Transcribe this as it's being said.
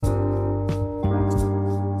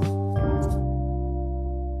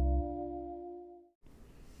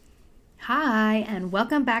Hi, and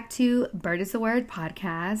welcome back to Bird is the Word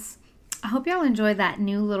podcast. I hope y'all enjoyed that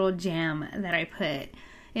new little jam that I put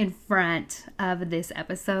in front of this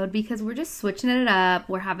episode because we're just switching it up.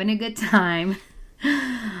 We're having a good time.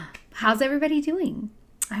 How's everybody doing?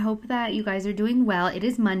 I hope that you guys are doing well. It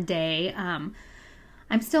is Monday. I'm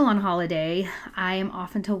still on holiday. I am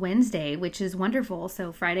off until Wednesday, which is wonderful.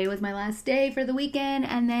 So Friday was my last day for the weekend,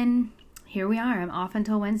 and then here we are. I'm off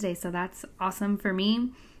until Wednesday, so that's awesome for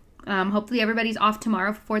me. Hopefully everybody's off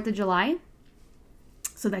tomorrow for 4th of July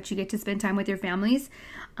so that you get to spend time with your families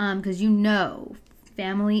because you know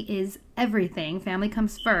family is everything. Family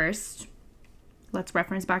comes first. Let's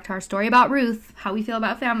reference back to our story about Ruth, how we feel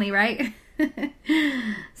about family, right?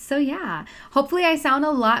 So yeah, hopefully I sound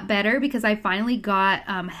a lot better because I finally got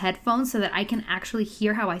headphones so that I can actually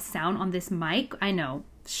hear how I sound on this mic. I know,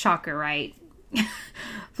 shocker, right?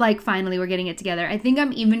 Like finally we're getting it together. I think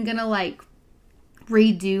I'm even gonna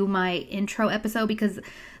redo my intro episode because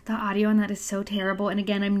the audio on that is so terrible. And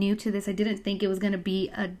again, I'm new to this. I didn't think it was going to be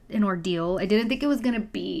an ordeal. I didn't think it was going to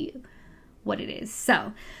be what it is.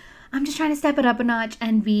 So I'm just trying to step it up a notch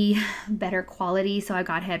and be better quality. So I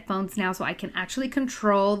got headphones now so I can actually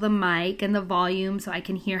control the mic and the volume so I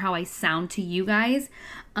can hear how I sound to you guys.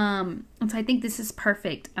 And so I think this is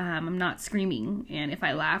perfect. I'm not screaming. And if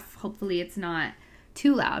I laugh, hopefully it's not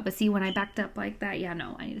too loud. But see, when I backed up like that, yeah,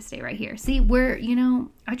 no, I need to stay right here. See,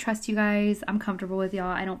 I trust you guys. I'm comfortable with y'all.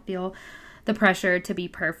 I don't feel the pressure to be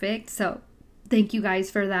perfect. So thank you guys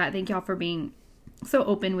for that. Thank y'all for being so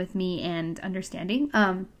open with me and understanding.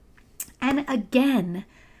 And again,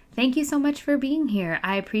 thank you so much for being here.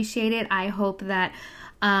 I appreciate it. I hope that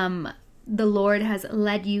the Lord has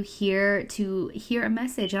led you here to hear a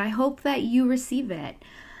message, and I hope that you receive it.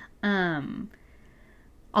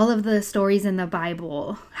 All of the stories in the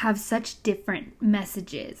Bible have such different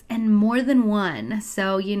messages and more than one.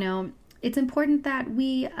 So, it's important that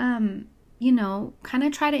we, kind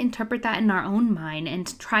of try to interpret that in our own mind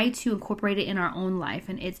and try to incorporate it in our own life.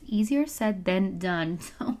 And it's easier said than done.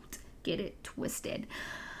 Don't get it twisted.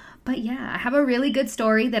 But yeah, I have a really good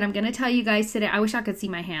story that I'm going to tell you guys today. I wish I could see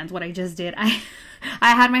my hands, what I just did. I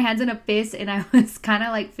had my hands in a fist and I was kind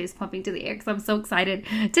of fist pumping to the air because I'm so excited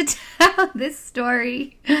to tell this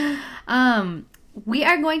story. We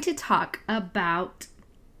are going to talk about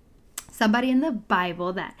somebody in the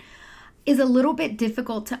Bible that is a little bit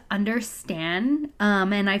difficult to understand.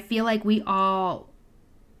 And I feel like we all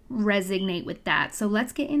resonate with that. So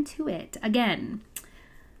let's get into it. Again,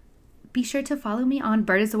 be sure to follow me on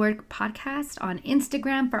Bird is the Word podcast on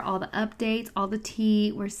Instagram for all the updates, all the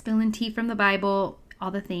tea. We're spilling tea from the Bible,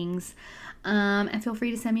 all the things. And feel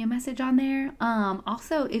free to send me a message on there.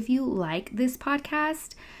 Also, if you like this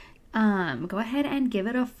podcast, go ahead and give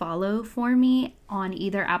it a follow for me on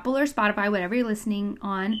either Apple or Spotify, whatever you're listening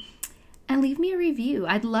on, and leave me a review.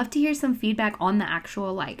 I'd love to hear some feedback on the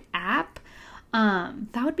actual app.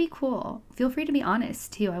 That would be cool. Feel free to be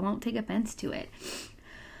honest too. I won't take offense to it.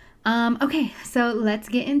 Okay, so let's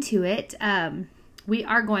get into it. We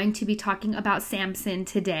are going to be talking about Samson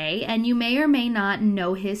today, and you may or may not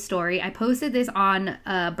know his story. I posted this on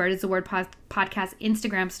Bird is the Word podcast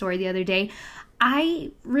Instagram story the other day.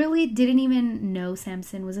 I really didn't even know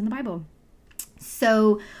Samson was in the Bible.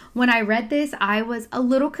 So when I read this, I was a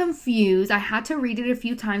little confused. I had to read it a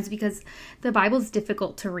few times because the Bible's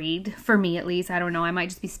difficult to read, for me at least. I don't know. I might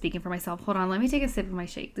just be speaking for myself. Hold on. Let me take a sip of my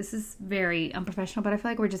shake. This is very unprofessional, but I feel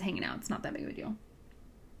like we're just hanging out. It's not that big of a deal.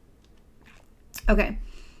 Okay.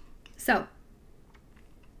 So,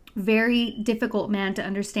 very difficult man to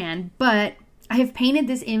understand, but I have painted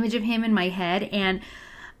this image of him in my head, and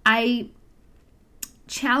I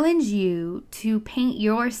challenge you to paint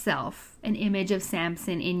yourself an image of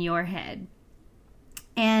Samson in your head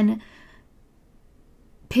and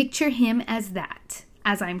picture him as that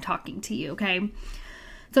as I'm talking to you, okay?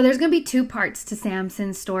 So there's going to be 2 parts to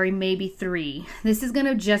Samson's story, maybe 3. This is going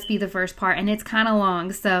to just be the first part, and it's kind of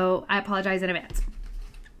long, so I apologize in advance.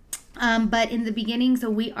 But in the beginning, so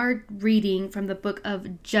we are reading from the book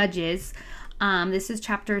of Judges. This is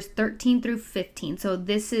chapters 13 through 15. So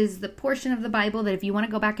this is the portion of the Bible that if you want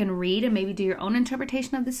to go back and read and maybe do your own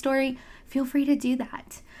interpretation of the story, feel free to do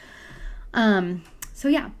that.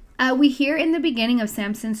 We hear in the beginning of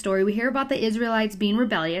Samson's story, we hear about the Israelites being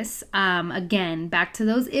rebellious. Again, back to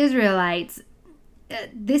those Israelites.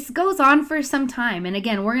 This goes on for some time. And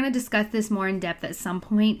again, we're going to discuss this more in depth at some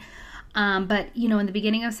point. But in the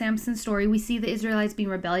beginning of Samson's story, we see the Israelites being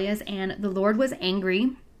rebellious and the Lord was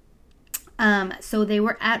angry. So they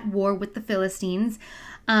were at war with the Philistines.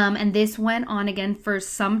 And this went on again for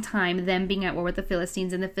some time, them being at war with the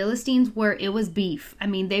Philistines. And the Philistines it was beef. I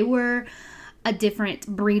mean, they were a different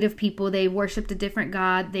breed of people. They worshipped a different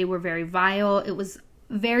god. They were very vile. It was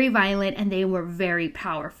very violent, and they were very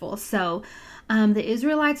powerful. So the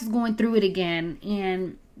Israelites was going through it again,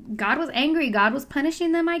 and God was angry. God was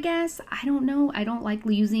punishing them, I guess. I don't know. I don't like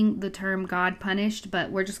using the term God punished,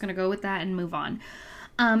 but we're just going to go with that and move on.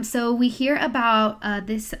 So we hear about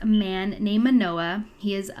this man named Manoah.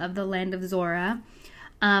 He is of the land of Zorah,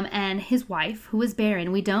 and his wife, who was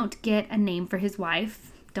barren. We don't get a name for his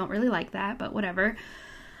wife. Don't really like that, but whatever.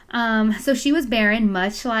 So she was barren,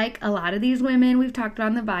 much like a lot of these women we've talked about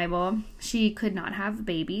in the Bible. She could not have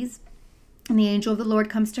babies. And the angel of the Lord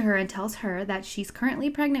comes to her and tells her that she's currently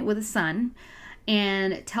pregnant with a son,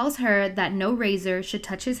 and tells her that no razor should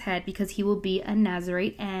touch his head because he will be a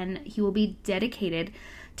Nazarite and he will be dedicated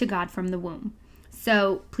to God from the womb.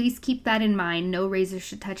 So please keep that in mind. No razor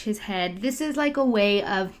should touch his head. This is like a way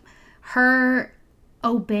of her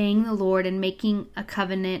obeying the Lord and making a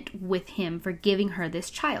covenant with him for giving her this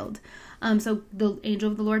child. So the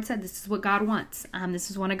angel of the Lord said, this is what God wants. This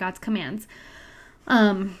is one of God's commands.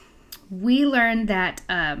 We learn that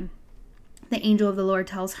the angel of the Lord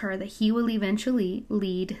tells her that he will eventually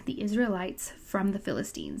lead the Israelites from the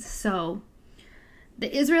Philistines. So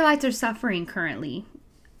the Israelites are suffering currently.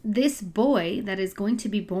 This boy that is going to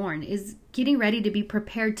be born is getting ready to be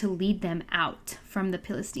prepared to lead them out from the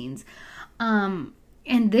Philistines.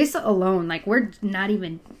 And this alone, like, we're not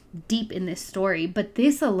even deep in this story, but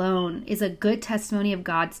this alone is a good testimony of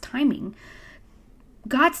God's timing.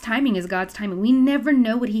 God's timing is God's timing. We never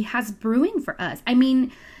know what he has brewing for us. I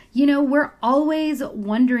mean, you know, we're always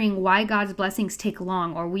wondering why God's blessings take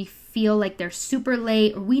long, or we feel like they're super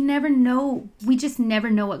late, or we never know. We just never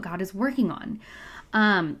know what God is working on.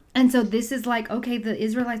 And so this is like, okay, the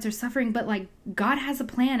Israelites are suffering, but like God has a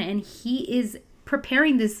plan, and he is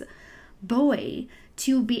preparing this boy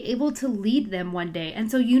to be able to lead them one day. And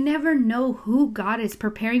so you never know who God is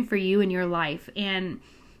preparing for you in your life. And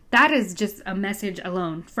that is just a message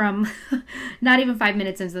alone from not even 5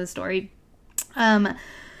 minutes into the story.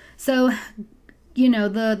 So, you know,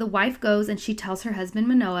 the wife goes and she tells her husband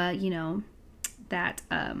Manoah, you know, that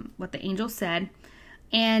what the angel said.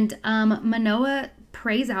 And Manoah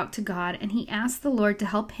prays out to God, and he asks the Lord to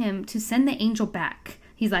help him to send the angel back.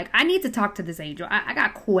 He's like, I need to talk to this angel. I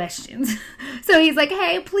got questions. So he's like,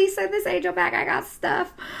 hey, please send this angel back. I got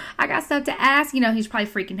stuff to ask. You know, he's probably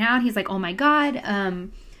freaking out. He's like, oh my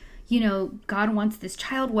God, you know, God wants this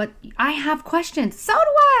child. I have questions. So do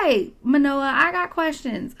I, Manoah. I got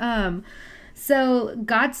questions. So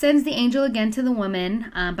God sends the angel again to the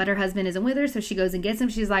woman, but her husband isn't with her. So she goes and gets him.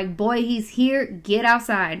 She's like, boy, he's here. Get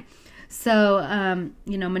outside. So,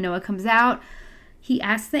 you know, Manoah comes out. He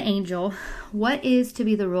asks the angel, what is to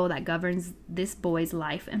be the rule that governs this boy's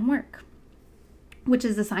life and work? Which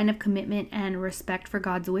is a sign of commitment and respect for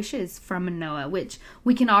God's wishes from Manoah, which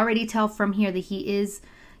we can already tell from here that he is,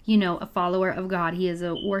 you know, a follower of God. He is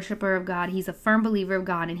a worshiper of God. He's a firm believer of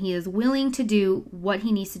God, and he is willing to do what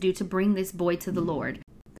he needs to do to bring this boy to the Lord.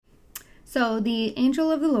 So the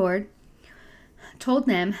angel of the Lord told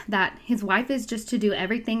them that his wife is just to do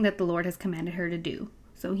everything that the Lord has commanded her to do.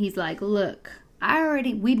 So he's like, look,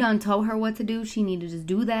 we done told her what to do. She need to just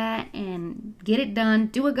do that and get it done.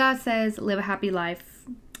 Do what God says, live a happy life.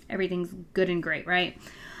 Everything's good and great, right?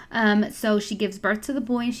 So she gives birth to the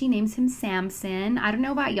boy and she names him Samson. I don't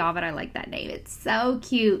know about y'all, but I like that name. It's so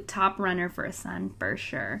cute. Top runner for a son for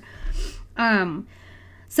sure.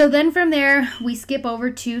 So then from there, we skip over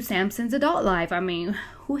to Samson's adult life. I mean,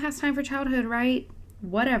 who has time for childhood, right?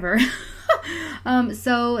 Whatever.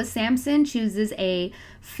 So Samson chooses a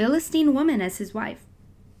Philistine woman as his wife.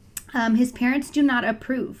 His parents do not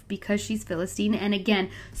approve because she's Philistine. And again,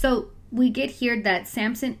 so we get here that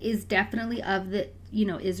Samson is definitely of the, you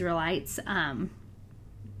know, Israelites. And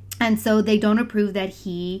so they don't approve that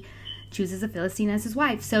he chooses a Philistine as his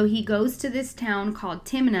wife. So he goes to this town called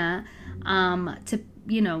Timnah to,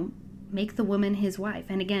 you know, make the woman his wife.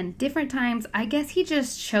 And again, different times, I guess he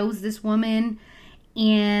just chose this woman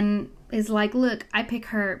and is like, look, I pick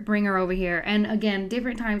her, bring her over here. And again,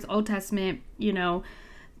 different times, Old Testament, you know,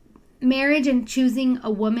 marriage and choosing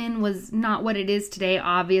a woman was not what it is today.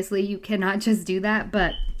 Obviously, you cannot just do that.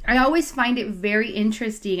 But I always find it very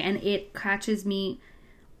interesting, and it catches me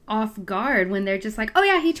off guard when they're just like, oh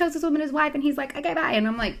yeah, he chose this woman as wife, and he's like, okay, bye. And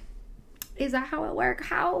I'm like, is that how it worked?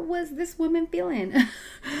 How was this woman feeling?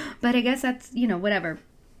 But I guess that's, you know, whatever.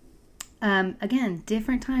 Again,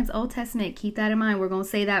 different times, Old Testament, keep that in mind. We're going to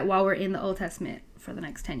say that while we're in the Old Testament for the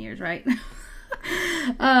next 10 years, right?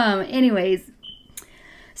 Anyways,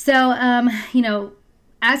 so, you know,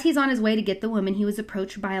 as he's on his way to get the woman, he was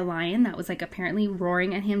approached by a lion that was like apparently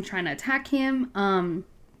roaring at him, trying to attack him.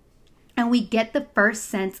 And we get the first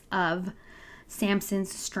sense of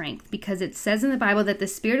Samson's strength, because it says in the Bible that the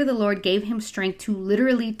Spirit of the Lord gave him strength to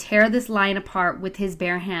literally tear this lion apart with his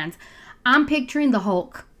bare hands. I'm picturing the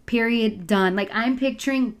Hulk, period, done. Like, I'm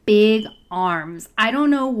picturing big arms. I don't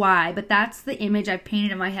know why, but that's the image I've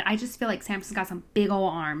painted in my head. I just feel like Samson's got some big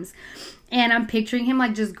old arms. And I'm picturing him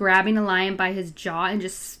like just grabbing a lion by his jaw and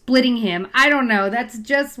just splitting him. I don't know. That's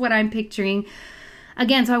just what I'm picturing.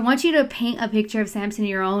 Again, so I want you to paint a picture of Samson in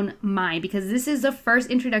your own mind, because this is the first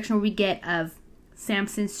introduction where we get of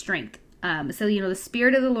Samson's strength. So, the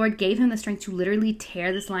Spirit of the Lord gave him the strength to literally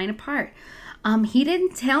tear this lion apart. He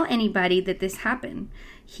didn't tell anybody that this happened.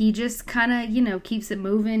 He just kind of, keeps it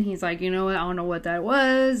moving. He's like, I don't know what that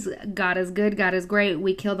was. God is good. God is great.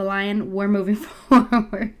 We killed the lion. We're moving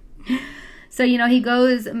forward. So, he goes, he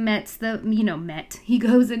goes and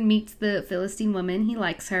meets the Philistine woman. He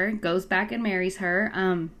likes her, goes back and marries her.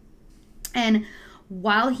 And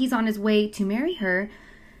while he's on his way to marry her,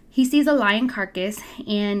 he sees a lion carcass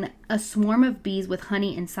and a swarm of bees with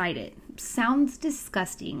honey inside it. Sounds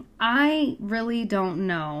disgusting. I really don't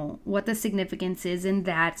know what the significance is in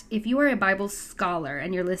that. If you are a Bible scholar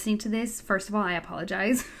and you're listening to this, first of all, I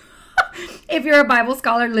apologize. If you're a Bible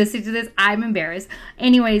scholar listening to this, I'm embarrassed.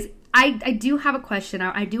 Anyways, I do have a question.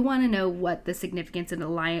 I do want to know what the significance in a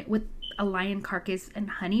lion carcass and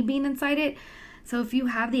honey being inside it. So if you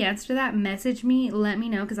have the answer to that, message me, let me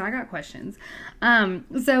know, because I got questions.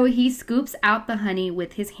 So he scoops out the honey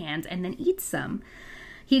with his hands and then eats some.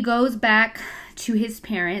 He goes back to his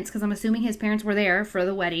parents, because I'm assuming his parents were there for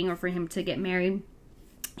the wedding or for him to get married.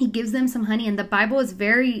 He gives them some honey, and the Bible is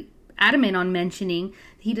very adamant on mentioning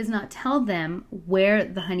he does not tell them where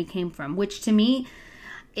the honey came from, which to me,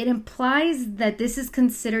 it implies that this is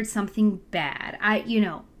considered something bad.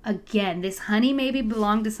 Again, this honey maybe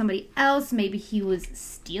belonged to somebody else. Maybe he was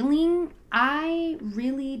stealing. I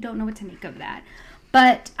really don't know what to make of that.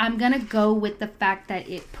 But I'm going to go with the fact that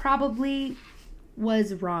it probably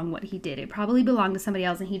was wrong what he did. It probably belonged to somebody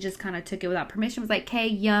else, and he just kind of took it without permission. Was like, hey,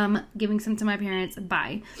 yum, giving some to my parents.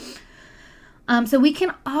 Bye. So we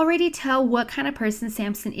can already tell what kind of person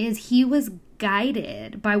Samson is. He was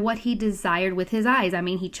guided by what he desired with his eyes. I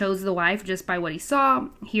mean, he chose the wife just by what he saw.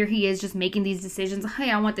 Here he is just making these decisions. Hey,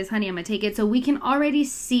 I want this honey. I'm going to take it. So we can already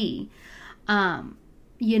see, that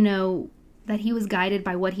he was guided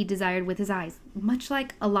by what he desired with his eyes. Much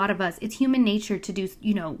like a lot of us, it's human nature to do,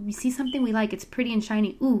 we see something we like. It's pretty and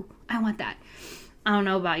shiny. Ooh, I want that. I don't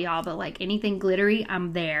know about y'all, but like anything glittery,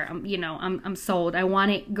 I'm there. I'm sold. I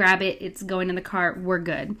want it. Grab it. It's going in the cart. We're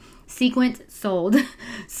good. Sequence, sold.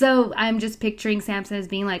 So I'm just picturing Samson as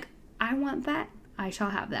being like, I want that. I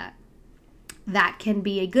shall have that. That can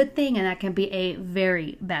be a good thing, and that can be a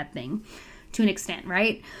very bad thing to an extent,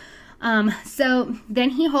 right? So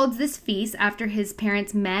then he holds this feast after his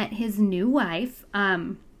parents met his new wife.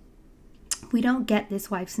 We don't get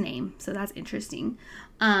this wife's name, so that's interesting.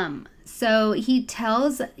 So he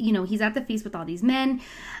tells, he's at the feast with all these men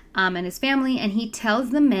and his family, and he tells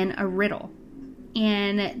the men a riddle.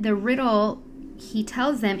 And the riddle, he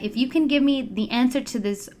tells them, if you can give me the answer to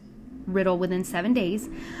this riddle within 7 days,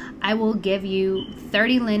 I will give you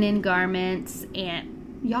 30 linen garments.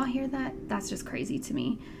 And y'all hear that? That's just crazy to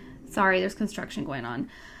me. Sorry, there's construction going on.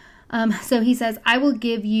 So he says, I will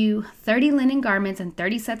give you 30 linen garments and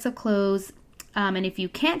 30 sets of clothes. And if you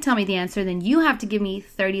can't tell me the answer, then you have to give me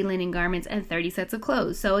 30 linen garments and 30 sets of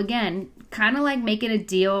clothes. So again, kind of like making a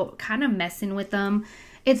deal, kind of messing with them.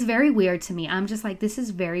 It's very weird to me. I'm just like, this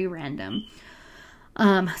is very random.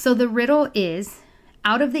 So the riddle is,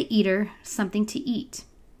 out of the eater, something to eat.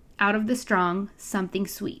 Out of the strong, something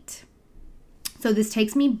sweet. So this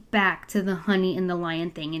takes me back to the honey and the lion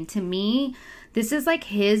thing. And to me, this is like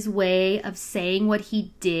his way of saying what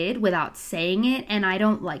he did without saying it. And I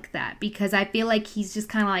don't like that, because I feel like he's just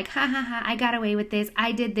kind of like, ha ha ha, I got away with this.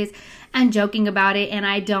 I did this, and joking about it. And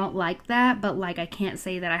I don't like that. But like, I can't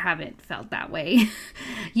say that I haven't felt that way,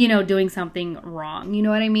 doing something wrong. You know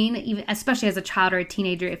what I mean? Even, especially as a child or a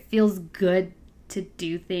teenager, it feels good to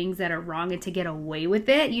do things that are wrong and to get away with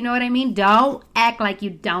it. You know what I mean? Don't act like you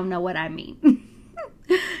don't know what I mean.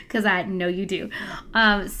 Because I know you do.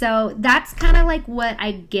 So that's kind of like what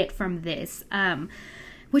I get from this,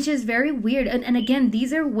 which is very weird. And again,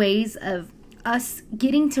 these are ways of us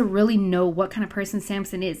getting to really know what kind of person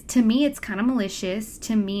Samson is. To me, it's kind of malicious.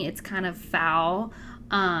 To me, it's kind of foul.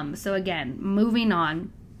 So again, moving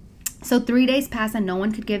on. So 3 days passed and no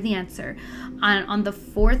one could give the answer. On the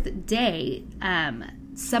fourth day,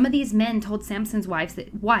 some of these men told Samson's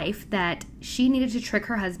wife that she needed to trick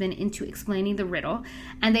her husband into explaining the riddle.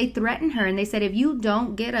 And they threatened her, and they said, if you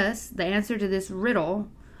don't get us the answer to this riddle,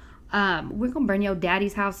 we're going to burn your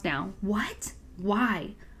daddy's house down. What?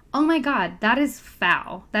 Why? Oh my God, that is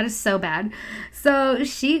foul. That is so bad. So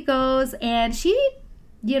she goes and she's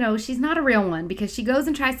not a real one because she goes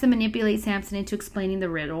and tries to manipulate Samson into explaining the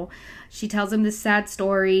riddle. She tells him this sad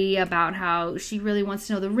story about how she really wants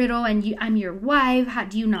to know the riddle and I'm your wife. How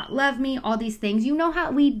do you not love me? All these things. You know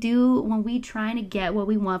how we do when we trying to get what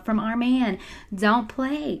we want from our man. Don't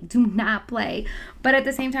play. Do not play. But at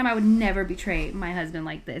the same time, I would never betray my husband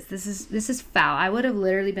like this. This is foul. I would have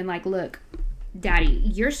literally been like, look, Daddy,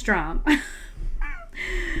 you're strong.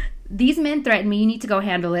 These men threaten me. You need to go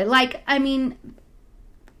handle it. Like, I mean,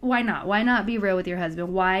 why not? Why not be real with your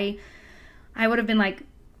husband? Why? I would have been like,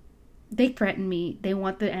 they threatened me. They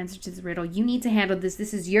want the answer to this riddle. You need to handle this.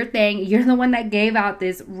 This is your thing. You're the one that gave out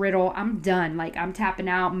this riddle. I'm done. Like, I'm tapping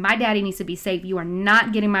out. My daddy needs to be safe. You are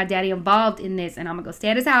not getting my daddy involved in this. And I'm going to go stay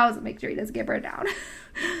at his house and make sure he doesn't get burned down.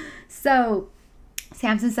 So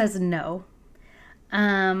Samson says no.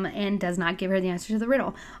 And does not give her the answer to the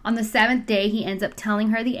riddle. On the 7th day, he ends up telling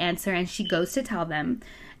her the answer and she goes to tell them.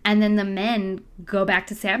 And then the men go back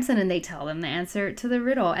to Samson and they tell them the answer to the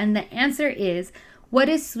riddle. And the answer is, what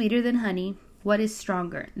is sweeter than honey? What is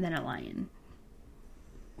stronger than a lion?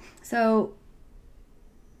 So,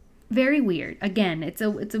 very weird. Again, it's a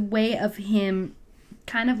way of him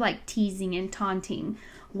kind of like teasing and taunting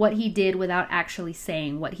what he did without actually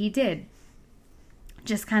saying what he did.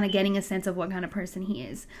 Just kind of getting a sense of what kind of person he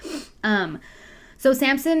is. So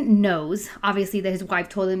Samson knows, obviously, that his wife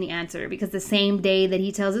told him the answer because the same day that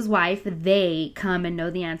he tells his wife, they come and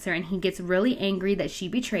know the answer. And he gets really angry that she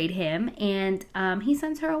betrayed him and he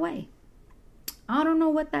sends her away. I don't know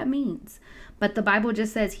what that means. But the Bible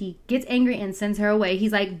just says he gets angry and sends her away.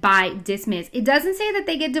 He's like, bye, dismiss. It doesn't say that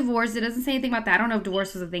they get divorced. It doesn't say anything about that. I don't know if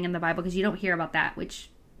divorce was a thing in the Bible because you don't hear about that,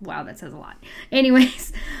 which, wow, that says a lot.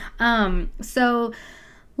 Anyways, so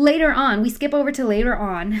later on, we skip over to later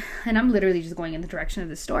on, and I'm literally just going in the direction of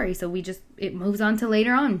the story. So it moves on to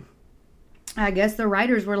later on. I guess the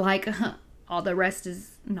writers were like, all the rest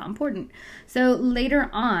is not important. So later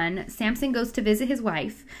on, Samson goes to visit his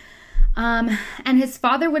wife. And his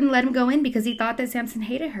father wouldn't let him go in because he thought that Samson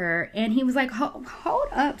hated her. And he was like, hold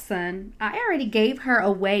up, son. I already gave her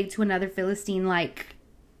away to another Philistine. Like,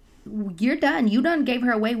 you're done. You done gave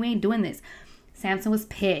her away. We ain't doing this. Samson was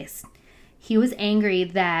pissed. He was angry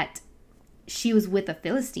that she was with a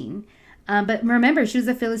Philistine. But remember, she was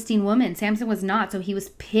a Philistine woman. Samson was not. So he was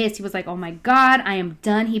pissed. He was like, oh my God, I am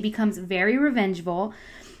done. He becomes very revengeful.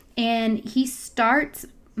 And he starts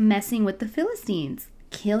messing with the Philistines,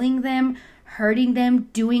 killing them, hurting them,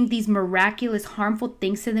 doing these miraculous, harmful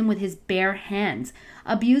things to them with his bare hands,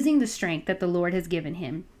 abusing the strength that the Lord has given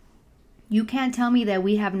him. You can't tell me that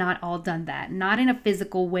we have not all done that. Not in a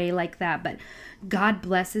physical way like that, but God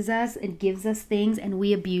blesses us and gives us things and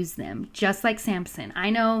we abuse them, just like Samson. I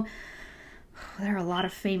know there are a lot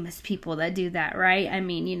of famous people that do that, right? I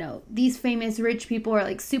mean, these famous rich people are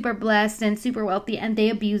like super blessed and super wealthy and they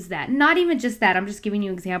abuse that. Not even just that. I'm just giving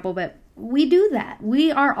you an example, but we do that. We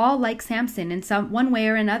are all like Samson in one way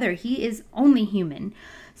or another. He is only human.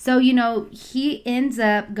 So, he ends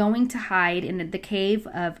up going to hide in the cave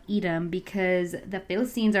of Edom because the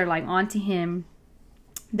Philistines are like onto him.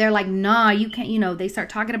 They're like, nah, you can't, they start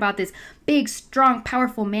talking about this big, strong,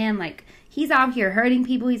 powerful man. Like, he's out here hurting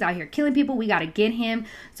people. He's out here killing people. We got to get him.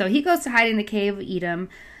 So he goes to hide in the cave of Edom.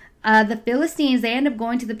 The Philistines, they end up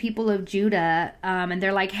going to the people of Judah. And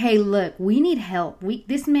they're like, hey, look, we need help.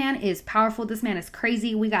 This man is powerful. This man is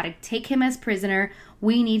crazy. We got to take him as prisoner.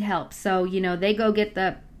 We need help. So, they go get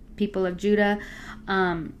the people of Judah.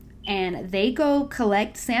 And they go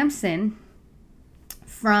collect Samson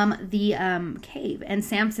from the cave. And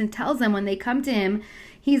Samson tells them when they come to him,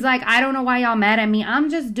 he's like, I don't know why y'all mad at me.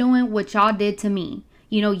 I'm just doing what y'all did to me.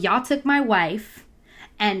 Y'all took my wife.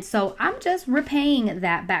 And so I'm just repaying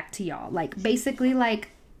that back to y'all. Like, basically, like,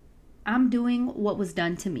 I'm doing what was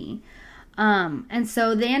done to me. And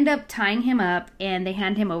so they end up tying him up and they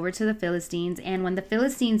hand him over to the Philistines. And when the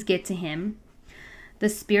Philistines get to him, the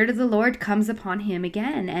Spirit of the Lord comes upon him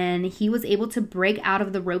again, and he was able to break out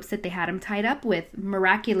of the ropes that they had him tied up with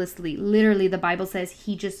miraculously. Literally, the Bible says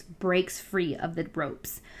he just breaks free of the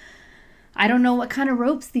ropes. I don't know what kind of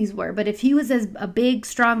ropes these were, but if he was a big,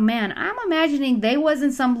 strong man, I'm imagining they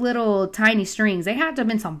wasn't some little tiny strings. They had to have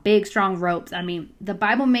been some big, strong ropes. I mean, the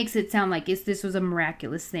Bible makes it sound like this was a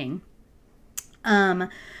miraculous thing.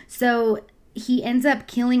 So he ends up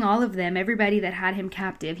killing all of them, everybody that had him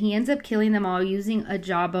captive. He ends up killing them all using a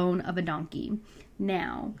jawbone of a donkey.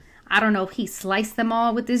 Now, I don't know if he sliced them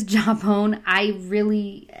all with this jawbone.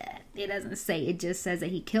 It doesn't say. It just says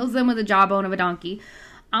that he kills them with a jawbone of a donkey.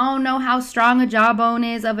 I don't know how strong a jawbone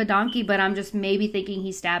is of a donkey, but I'm just maybe thinking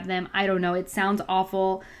he stabbed them. I don't know. It sounds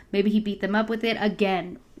awful. Maybe he beat them up with it.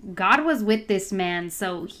 Again, God was with this man,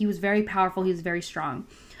 so he was very powerful. He was very strong.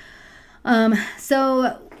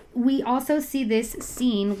 So we also see this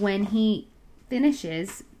scene when he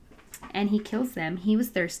finishes and he kills them. He was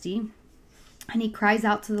thirsty and he cries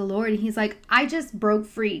out to the Lord. And he's like, I just broke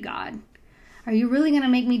free, God. Are you really going to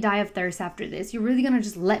make me die of thirst after this? You're really going to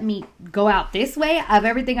just let me go out this way of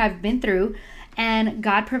everything I've been through? And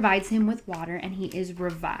God provides him with water and he is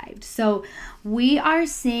revived. So we are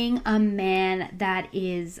seeing a man that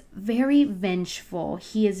is very vengeful.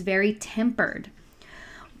 He is very tempered.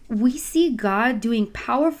 We see God doing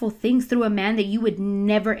powerful things through a man that you would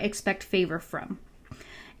never expect favor from.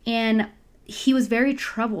 And he was very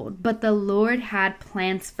troubled, but the Lord had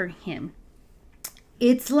plans for him.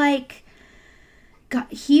 It's like God,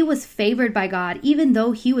 he was favored by God, even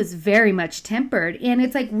though he was very much tempered. And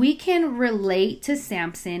it's like we can relate to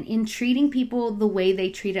Samson in treating people the way they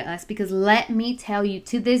treated us. Because let me tell you,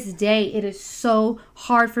 to this day, it is so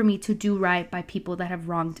hard for me to do right by people that have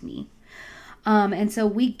wronged me. And so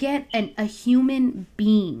we get a human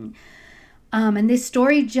being. And this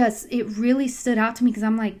story it really stood out to me because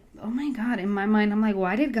I'm like, oh my God, in my mind, I'm like,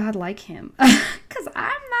 why did God like him? Because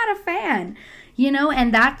I'm not a fan.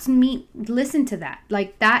 And that's me. Listen to that.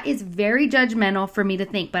 Like, that is very judgmental for me to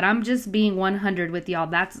think, but I'm just being 100 with y'all.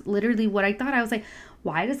 That's literally what I thought. I was like,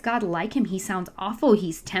 why does God like him? He sounds awful.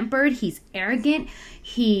 He's tempered. He's arrogant.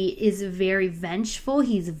 He is very vengeful.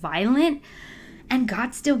 He's violent. And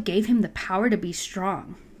God still gave him the power to be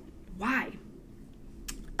strong. Why?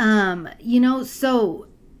 So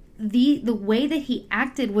the way that he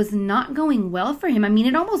acted was not going well for him. I mean,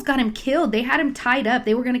 it almost got him killed. They had him tied up.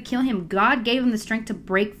 They were going to kill him. God gave him the strength to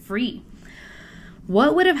break free.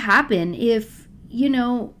 What would have happened if,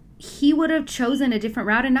 he would have chosen a different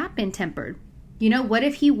route and not been tempered? What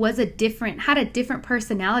if he was had a different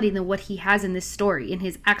personality than what he has in this story, in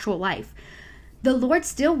his actual life? The Lord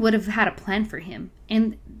still would have had a plan for him.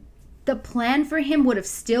 And the plan for him would have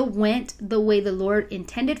still went the way the Lord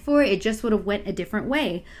intended for it. It just would have went a different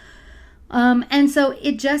way. And so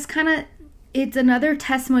it just it's another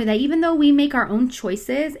testimony that even though we make our own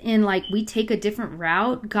choices and we take a different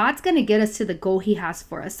route, God's going to get us to the goal he has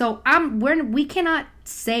for us. So we cannot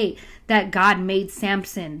say that God made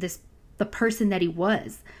Samson the person that he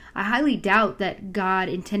was. I highly doubt that God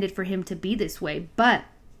intended for him to be this way, but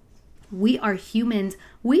we are humans.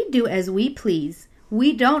 We do as we please.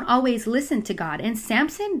 We don't always listen to God. And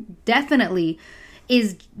Samson definitely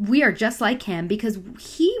we are just like him because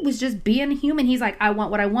he was just being human. He's like, I want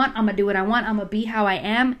what I want. I'm going to do what I want. I'm going to be how I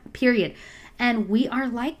am, period. And we are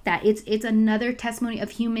like that. It's another testimony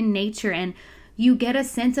of human nature. And you get a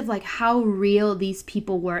sense of how real these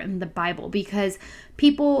people were in the Bible, because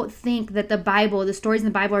people think that the stories in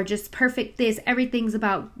the Bible are just perfect. Everything's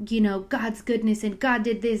about, God's goodness and God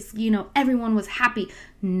did this, everyone was happy.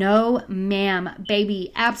 No, ma'am,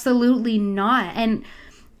 baby, absolutely not. And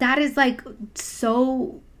that is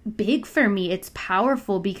so big for me. It's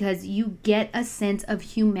powerful because you get a sense of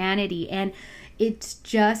humanity, and it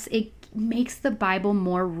makes the Bible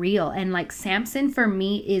more real. And Samson for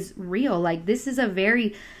me is real. This is a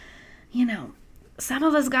very, some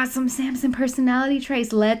of us got some Samson personality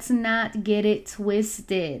traits. Let's not get it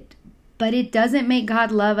twisted. But it doesn't make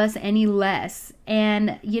God love us any less.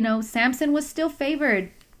 And, Samson was still favored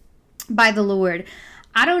by the Lord.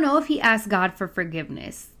 I don't know if he asked God for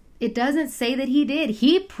forgiveness. It doesn't say that he did.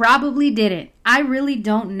 He probably didn't. I really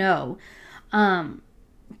don't know.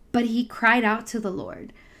 But he cried out to the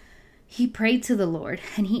Lord. He prayed to the Lord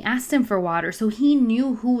and he asked him for water. So he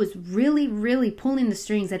knew who was really, really pulling the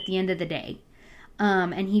strings at the end of the day.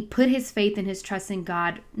 And he put his faith and his trust in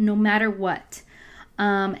God no matter what.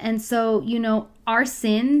 And so, our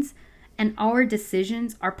sins and our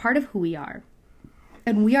decisions are part of who we are.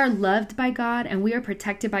 And we are loved by God and we are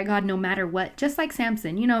protected by God no matter what. Just like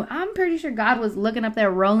Samson. I'm pretty sure God was looking up there,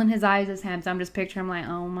 rolling his eyes at Samson. I'm just picturing him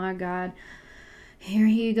oh my God. Here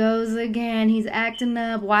he goes again. He's acting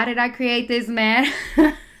up. Why did I create this man?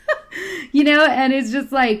 And it's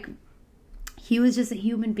just he was just a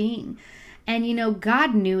human being. And,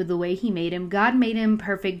 God knew the way he made him. God made him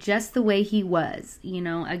perfect just the way he was.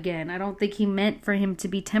 Again, I don't think he meant for him to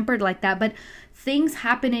be tempered like that. But things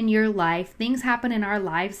happen in your life. Things happen in our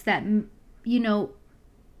lives that,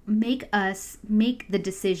 make us make the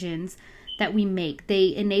decisions that we make.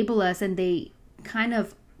 They enable us and they kind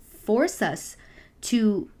of force us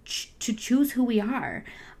to choose who we are.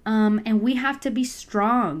 And we have to be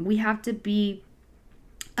strong. We have to be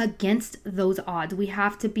against those odds. We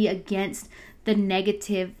have to be against the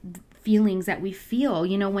negative feelings that we feel,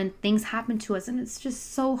 you know, when things happen to us. And it's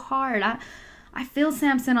just so hard. I feel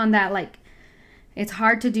Samson on that. Like, it's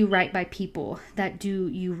hard to do right by people that do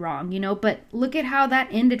you wrong, you know, but look at how that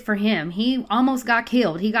ended for him. He almost got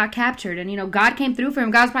killed. He got captured, and, you know, God came through for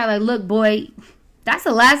him. God's probably like, look, boy, that's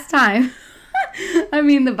the last time. I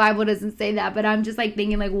mean, the Bible doesn't say that, but I'm just like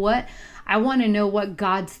thinking, like, what? I want to know what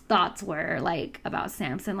God's thoughts were like about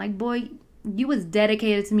Samson. Like, boy, you was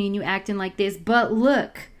dedicated to me and you acting like this, but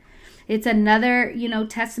look, it's another, you know,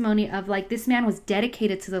 testimony of like, this man was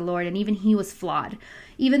dedicated to the Lord, and even he was flawed.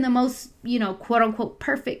 Even the most, you know, quote unquote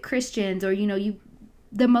perfect Christians, or, you know,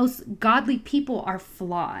 the most godly people are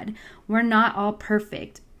flawed. We're not all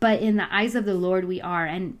perfect, but in the eyes of the Lord, we are.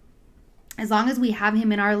 And as long as we have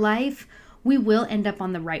him in our life, we will end up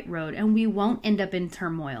on the right road, and we won't end up in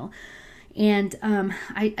turmoil. And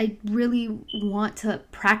I really want to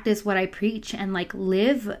practice what I preach and like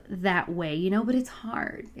live that way, you know, but it's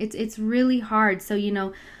hard. It's really hard. So, you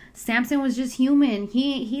know, Samson was just human.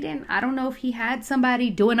 He didn't, I don't know if he had somebody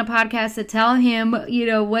doing a podcast to tell him, you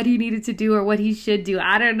know, what he needed to do or what he should do.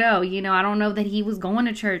 I don't know. You know, I don't know that he was going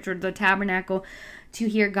to church or the tabernacle to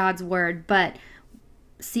hear God's word, but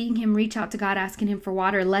seeing him reach out to God, asking him for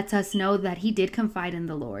water, lets us know that he did confide in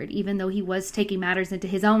the Lord. Even though he was taking matters into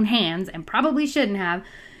his own hands and probably shouldn't have,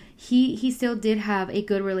 he still did have a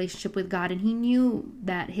good relationship with God, and he knew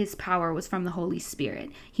that his power was from the Holy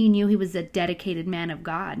Spirit. He knew he was a dedicated man of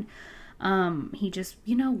God. He just,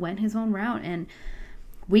 you know, went his own route, and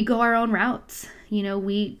we go our own routes. You know,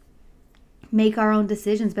 we make our own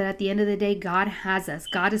decisions, but at the end of the day, God has us.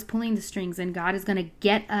 God is pulling the strings, and God is going to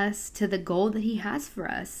get us to the goal that he has for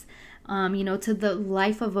us, you know, to the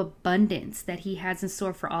life of abundance that he has in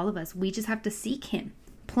store for all of us. We just have to seek him.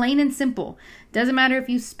 Plain and simple. Doesn't matter if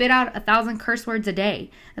you spit out 1,000 curse words a day.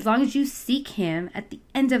 As long as you seek him at the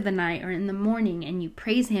end of the night or in the morning, and you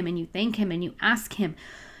praise him and you thank him and you ask him,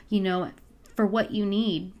 you know, for what you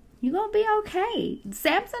need, you're going to be okay.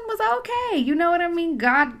 Samson was okay. You know what I mean?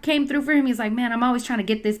 God came through for him. He's like, man, I'm always trying to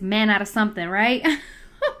get this man out of something, right?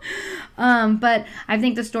 But I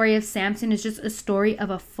think the story of Samson is just a story of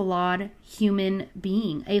a flawed human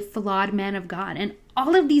being, a flawed man of God. And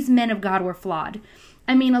all of these men of God were flawed.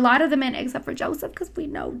 I mean, a lot of the men, except for Joseph, because we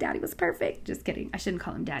know daddy was perfect. Just kidding. I shouldn't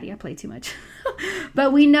call him daddy. I play too much.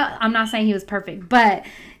 But we know, I'm not saying he was perfect, but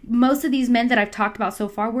most of these men that I've talked about so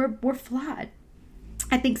far were flawed.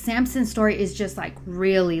 I think Samson's story is just like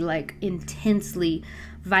really like intensely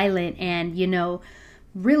violent and, you know,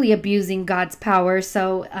 really abusing God's power.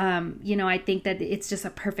 So, you know, I think that it's just a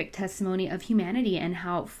perfect testimony of humanity and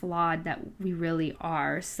how flawed that we really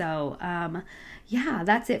are. So, yeah,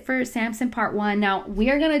 that's it for Samson part 1. Now, we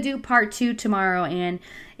are going to do part 2 tomorrow, and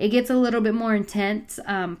it gets a little bit more intense.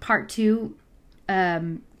 Part 2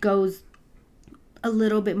 goes a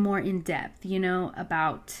little bit more in depth, you know,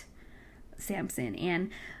 about Samson. And,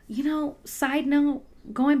 you know, side note,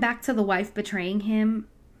 going back to the wife betraying him,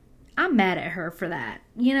 I'm mad at her for that,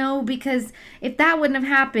 you know, because if that wouldn't have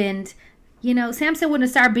happened, you know, Samson wouldn't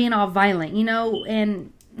have started being all violent, you know,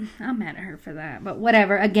 and I'm mad at her for that. But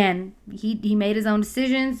whatever. Again, he made his own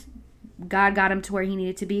decisions. God got him to where he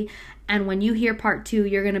needed to be. And when you hear part 2,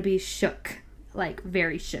 you're going to be shook, like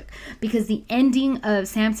very shook, because the ending of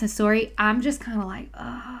Samson's story, I'm just kind of like,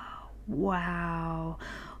 oh, wow.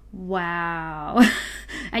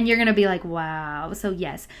 And you're gonna be like, wow. So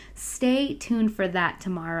yes, stay tuned for that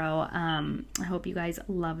tomorrow. I hope you guys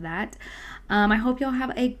love that. I hope y'all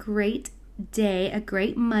have a great day, a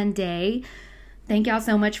great Monday. Thank y'all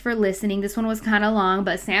so much for listening. This one was kind of long,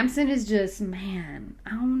 but Samson is just, man,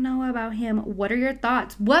 I don't know about him. What are your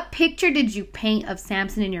thoughts? What picture did you paint of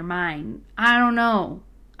Samson in your mind? I don't know.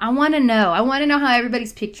 I want to know. I want to know how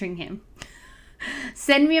everybody's picturing him.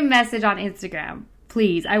 Send me a message on Instagram.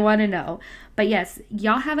 Please, I want to know. But yes,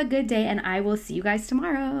 y'all have a good day, and I will see you guys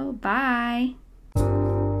tomorrow. Bye.